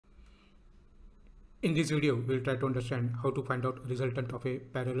In this video, we'll try to understand how to find out resultant of a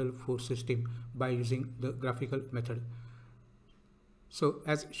parallel force system by using the graphical method. So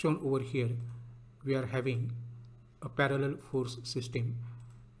as shown over here, we are having a parallel force system.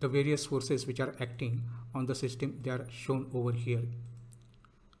 The various forces which are acting on the system, they are shown over here.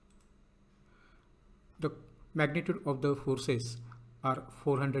 The magnitude of the forces are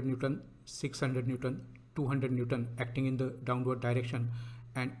 400 Newton, 600 Newton, 200 Newton acting in the downward direction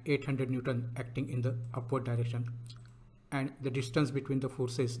and 800 Newton acting in the upward direction. And the distance between the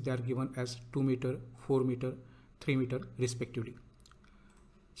forces, they are given as 2 meter, 4 meter, 3 meter respectively.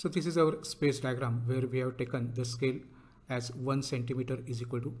 So this is our space diagram where we have taken the scale as 1 centimeter is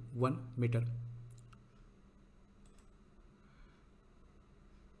equal to 1 meter.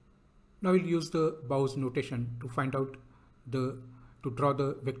 Now we'll use the Bow's notation to find out to draw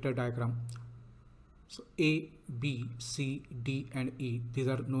the vector diagram. So A, B, C, D and E, these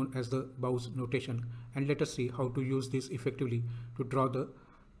are known as the Bow's notation, and let us see how to use this effectively to draw the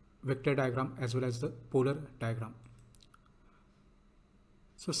vector diagram as well as the polar diagram.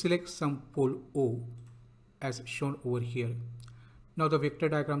 So select some pole O as shown over here. Now the vector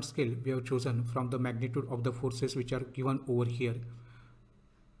diagram scale we have chosen from the magnitude of the forces which are given over here.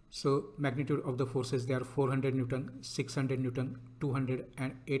 So magnitude of the forces, they are 400 Newton, 600 Newton, 200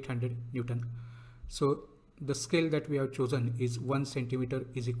 and 800 Newton. So the scale that we have chosen is 1 centimeter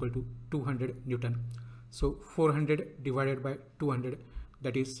is equal to 200 Newton. So 400 divided by 200,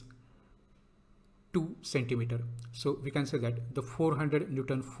 that is 2 centimeter. So we can say that the 400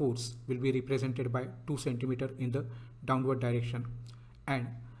 Newton force will be represented by 2 centimeter in the downward direction, and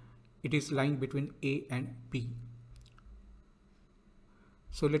it is lying between A and B.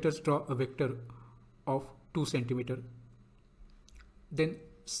 So let us draw a vector of 2 centimeter. Then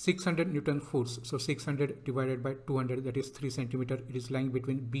 600 Newton force, so 600 divided by 200, that is 3 centimeter. It is lying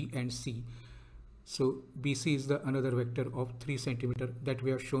between B and C. So BC is the another vector of 3 centimeter that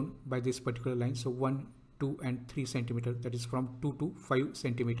we have shown by this particular line. So 1, 2 and 3 centimeter, that is from 2 to 5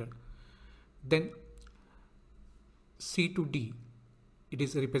 centimeter. Then C to D, it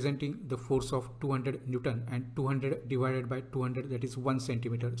is representing the force of 200 Newton, and 200 divided by 200, that is 1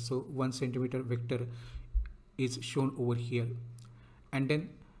 centimeter. So 1 centimeter vector is shown over here. And then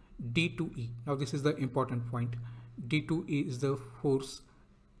D to E. Now this is the important point. D to E is the force.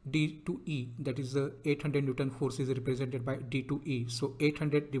 D to E, that is the 800 Newton force, is represented by D to E. So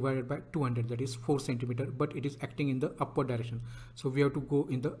 800 divided by 200, that is 4 centimeter, but it is acting in the upward direction. So we have to go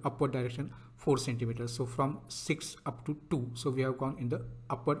in the upward direction 4 centimeters. So from 6 up to 2, so we have gone in the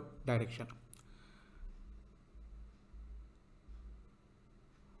upward direction.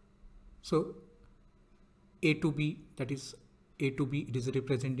 So A to B, that is A to B, it is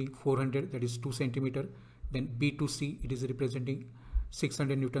representing 400, that is 2 centimeter. Then B to C, it is representing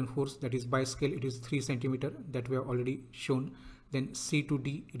 600 Newton force, that is by scale it is 3 centimeter, that we have already shown. Then C to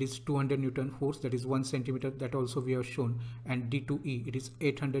D, it is 200 Newton force, that is 1 centimeter, that also we have shown. And D to E, it is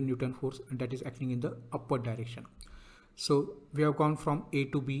 800 Newton force, and that is acting in the upward direction. So we have gone from A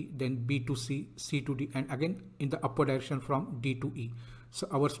to B, then B to C, C to D, and again in the upward direction from D to E. So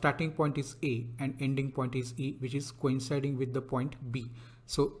our starting point is A and ending point is E, which is coinciding with the point B.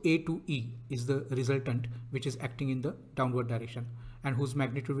 So A to E is the resultant which is acting in the downward direction, and whose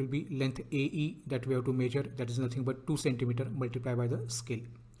magnitude will be length AE that we have to measure, that is nothing but 2 centimeter multiplied by the scale.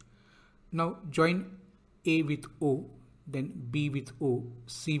 Now join A with O, then B with O,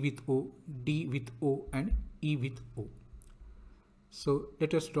 C with O, D with O and E with O. So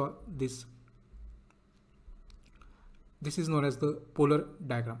let us draw this. This is known as the polar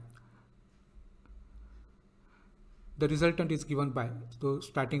diagram. The resultant is given by, so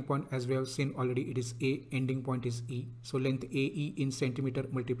starting point as we have seen already, it is A, ending point is E. So length AE in centimeter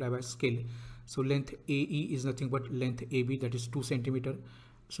multiplied by scale. So length AE is nothing but length AB, that is 2 centimeter.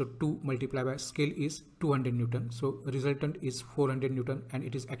 So 2 multiplied by scale is 200 Newton. So resultant is 400 Newton, and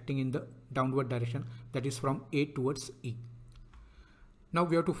it is acting in the downward direction, that is from A towards E. Now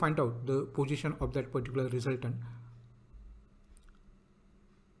we have to find out the position of that particular resultant.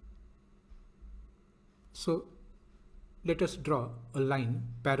 So let us draw a line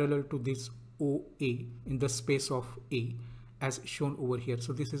parallel to this OA in the space of A as shown over here.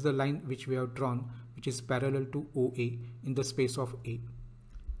 So this is the line which we have drawn, which is parallel to OA in the space of A.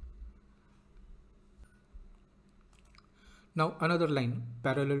 Now another line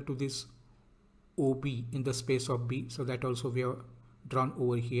parallel to this OB in the space of B. So that also we have drawn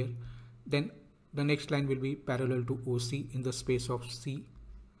over here. Then the next line will be parallel to OC in the space of C.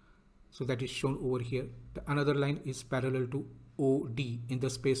 So that is shown over here. The another line is parallel to OD in the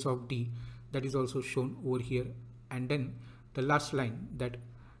space of D, that is also shown over here. And then the last line that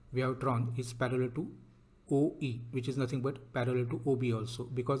we have drawn is parallel to OE, which is nothing but parallel to OB also,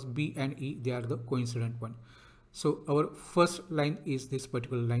 because B and E, they are the coincident one. So our first line is this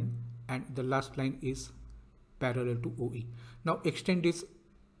particular line and the last line is parallel to OE. Now extend this,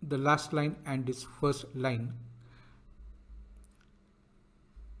 the last line and this first line.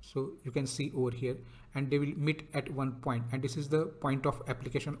 So you can see over here, and they will meet at one point, and this is the point of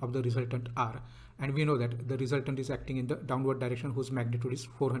application of the resultant R, and we know that the resultant is acting in the downward direction whose magnitude is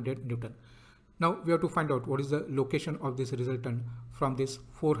 400 Newton. Now we have to find out what is the location of this resultant from this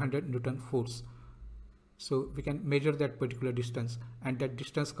 400 Newton force. So we can measure that particular distance, and that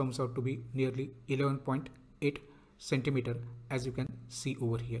distance comes out to be nearly 11.8 centimeter, as you can see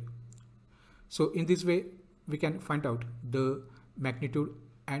over here. So in this way we can find out the magnitude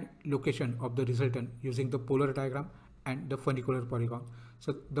and location of the resultant using the polar diagram and the funicular polygon.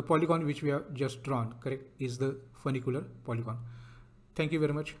 So the polygon which we have just drawn, correct, is the funicular polygon. Thank you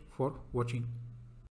very much for watching.